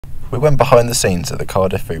We went behind the scenes at the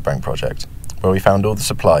Cardiff Food Bank project, where we found all the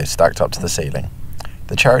supplies stacked up to the ceiling.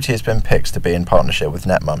 The charity has been picked to be in partnership with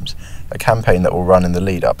Net Mums, a campaign that will run in the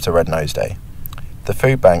lead up to Red Nose Day. The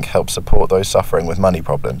food bank helps support those suffering with money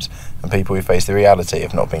problems and people who face the reality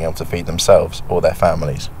of not being able to feed themselves or their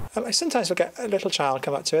families. Sometimes we'll get a little child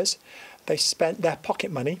come up to us. They spent their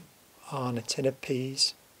pocket money on a tin of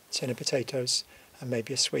peas, a tin of potatoes and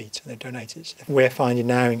maybe a sweet, and they donate it. We're finding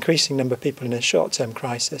now an increasing number of people in a short-term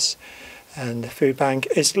crisis, and the food bank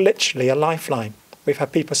is literally a lifeline. We've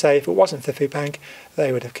had people say if it wasn't for the food bank,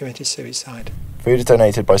 they would have committed suicide. Food is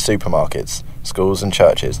donated by supermarkets, schools and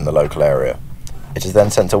churches in the local area. It is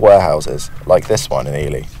then sent to warehouses, like this one in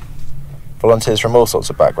Ely. Volunteers from all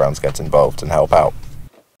sorts of backgrounds get involved and help out.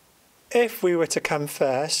 If we were to come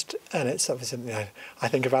first, and it's obviously something I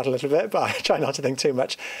think about a little bit, but I try not to think too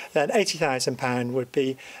much, then £80,000 would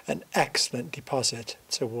be an excellent deposit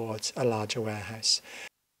towards a larger warehouse.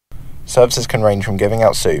 Services can range from giving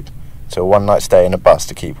out soup to a one-night stay in a bus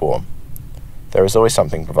to keep warm. There is always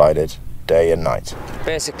something provided, day and night.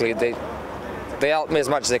 Basically, they help me as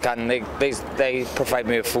much as they can. They provide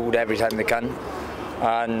me with food every time they can.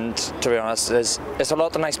 And to be honest, there's a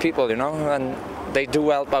lot of nice people, you know, and they do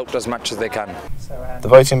help out as much as they can. The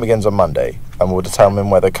voting begins on Monday and will determine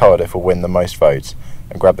whether Cardiff will win the most votes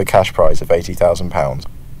and grab the cash prize of £80,000.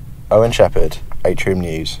 Owen Shepherd, Atrium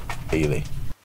News, Ely.